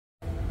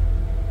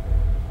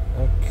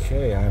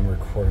Okay, I'm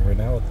recording right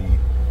now at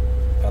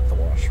the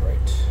wash right.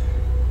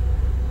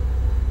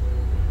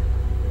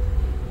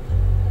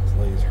 This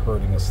lady's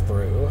herding us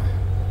through.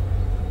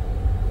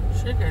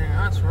 Chicken,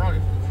 that's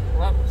really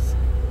close.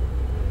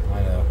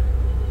 I know.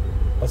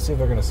 Let's see if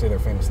they're going to say their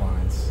famous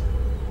lines.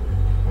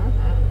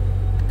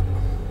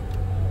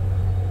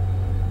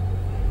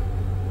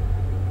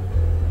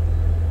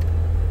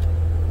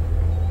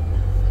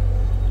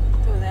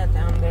 Throw that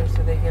down there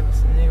so they give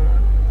us a new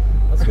one.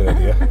 That's a good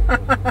idea.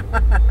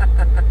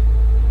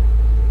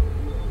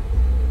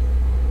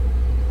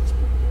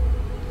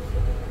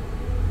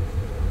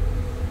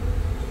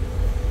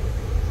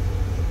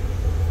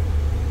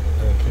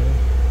 Okay.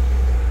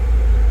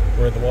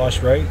 We're at the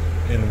wash right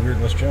in Weird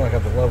West Gym. I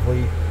got the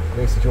lovely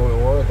Gracie Joy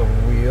Orr at the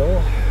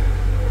wheel.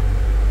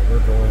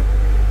 We're going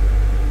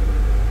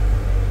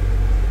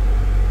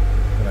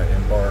to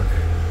embark.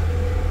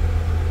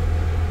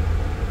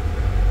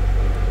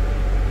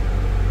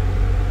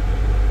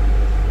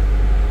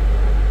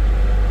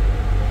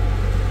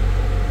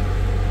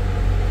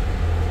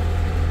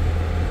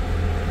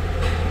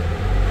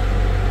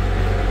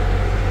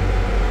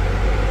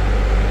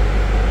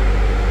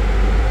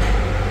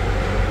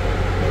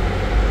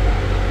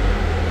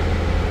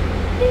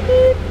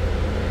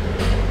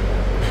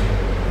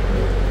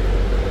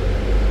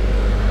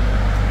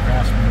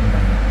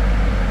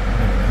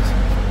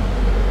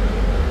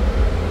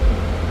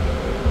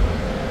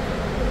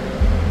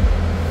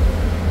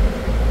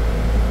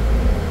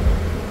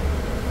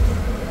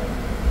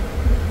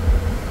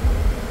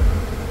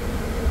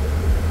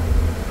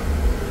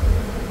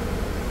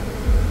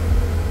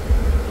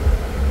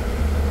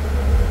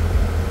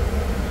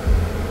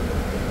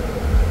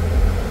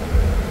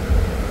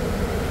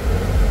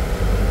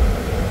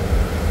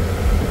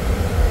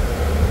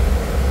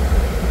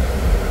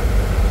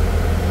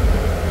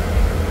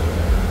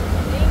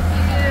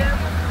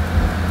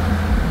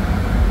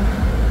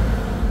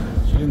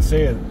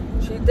 Say it.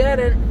 She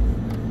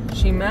didn't.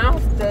 She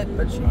mouthed it,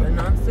 but she did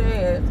not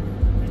say it.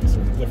 There's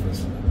a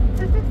difference.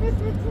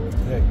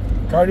 Hey,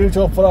 car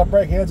neutral, foot off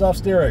brake, hands off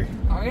steering.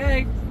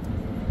 Okay.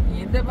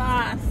 You the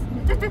boss.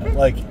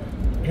 Like,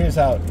 here's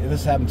how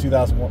this happened in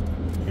 2001.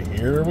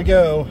 Here we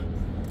go.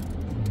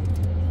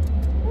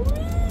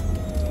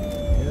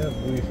 Yeah,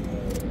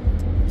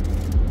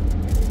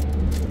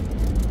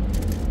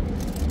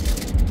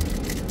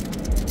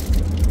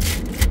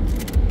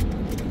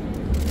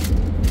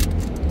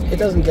 It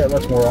doesn't get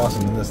much more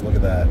awesome than this. Look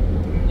at that.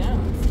 No,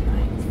 it's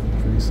nice.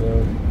 Pretty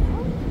slow.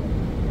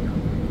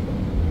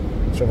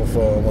 Triple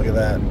foam. Look at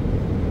that.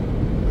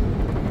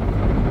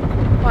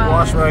 Wow.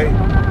 Wash right.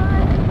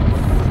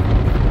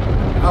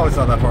 I always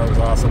thought that part was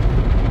awesome.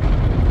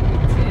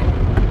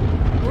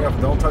 Yeah,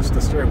 don't touch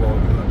the steering wheel.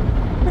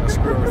 It'll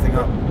screw everything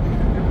up.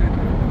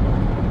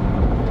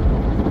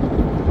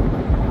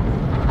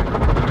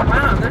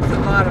 Wow, there's a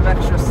lot of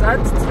extra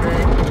suds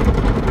today.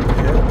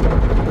 Yeah.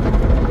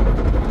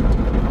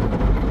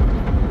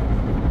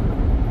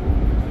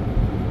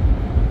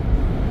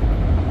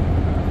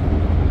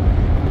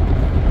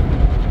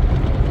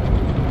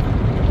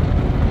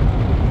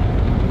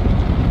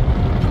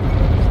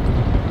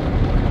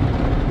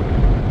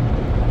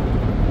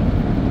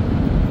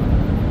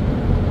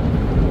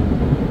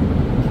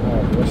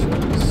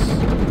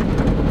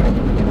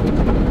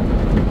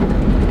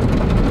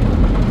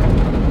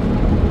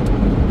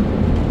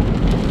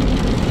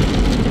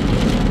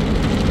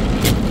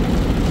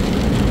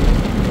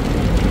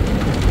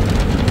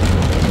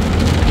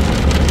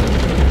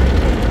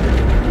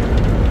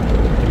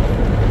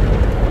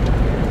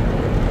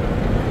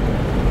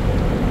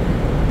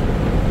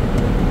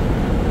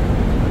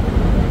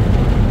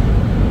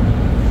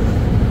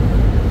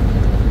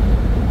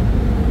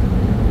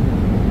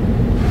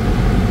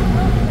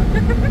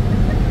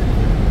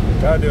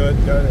 Gotta do it.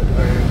 Gotta do it.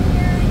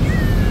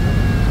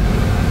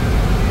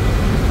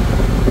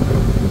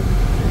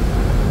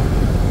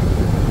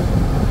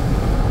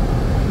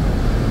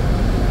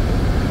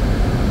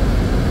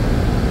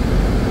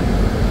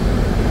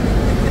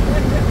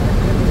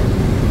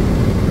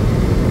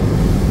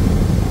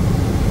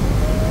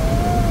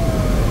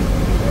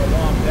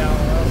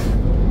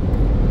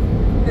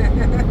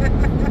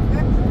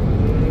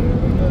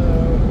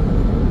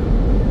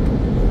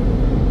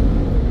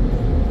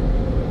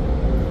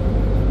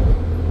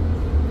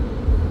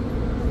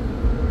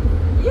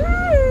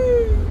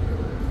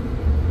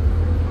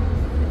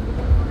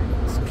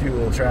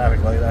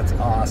 Traffic light, that's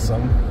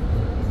awesome.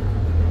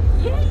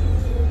 Yay!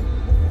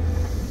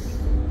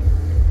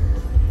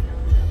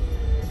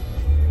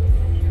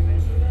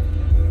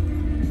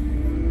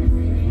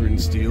 We're in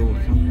steel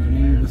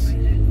companies.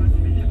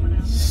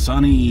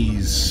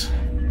 Sunnies.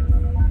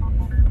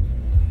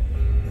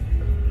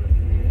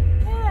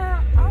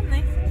 Yeah, all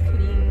nice and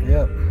clean.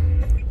 Yep.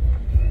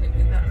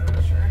 Maybe that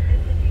picture.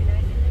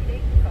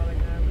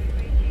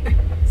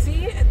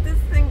 See, this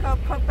thing got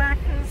put back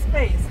in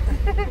space.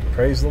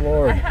 Praise the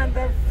Lord. I had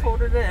that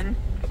folded in.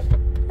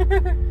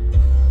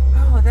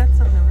 Oh, that's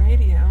on the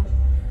radio.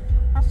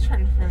 I was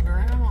trying to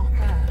figure out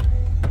that.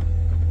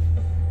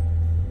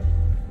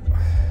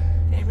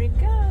 There we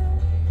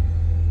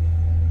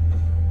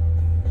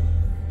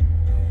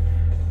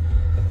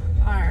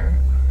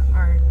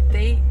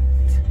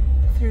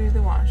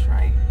wash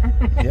right.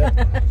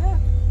 Yep.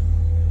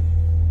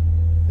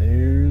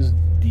 There's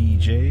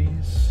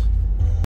DJ's.